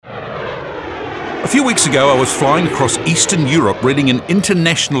A few weeks ago, I was flying across Eastern Europe reading an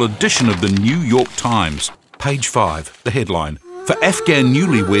international edition of the New York Times. Page 5, the headline, "For Afghan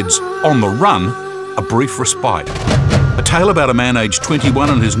newlyweds on the run, a brief respite." A tale about a man aged 21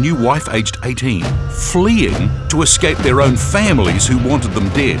 and his new wife aged 18, fleeing to escape their own families who wanted them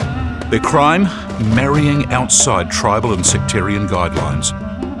dead. Their crime? Marrying outside tribal and sectarian guidelines.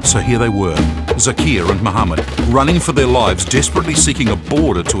 So here they were, Zakir and Mohammed, running for their lives, desperately seeking a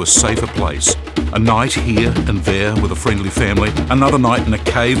border to a safer place. A night here and there with a friendly family, another night in a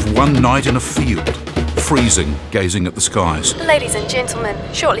cave, one night in a field. Freezing, gazing at the skies. Ladies and gentlemen,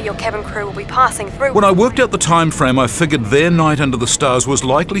 shortly your cabin crew will be passing through. When I worked out the time frame, I figured their night under the stars was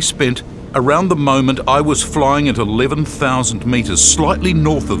likely spent around the moment I was flying at 11,000 meters, slightly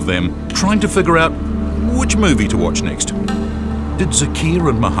north of them, trying to figure out which movie to watch next. Did Zakir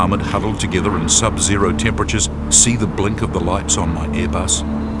and Mohammed, huddled together in sub-zero temperatures, see the blink of the lights on my Airbus?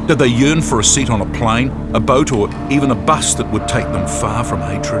 Did they yearn for a seat on a plane, a boat, or even a bus that would take them far from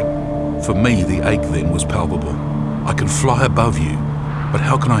hatred? For me, the ache then was palpable. I can fly above you, but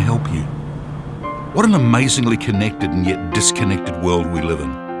how can I help you? What an amazingly connected and yet disconnected world we live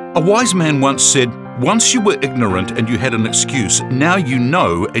in. A wise man once said, "Once you were ignorant and you had an excuse, now you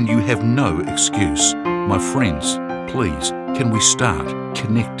know and you have no excuse." My friends, please, can we start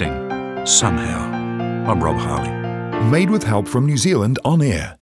connecting somehow? I'm Rob Harley. Made with help from New Zealand On Air.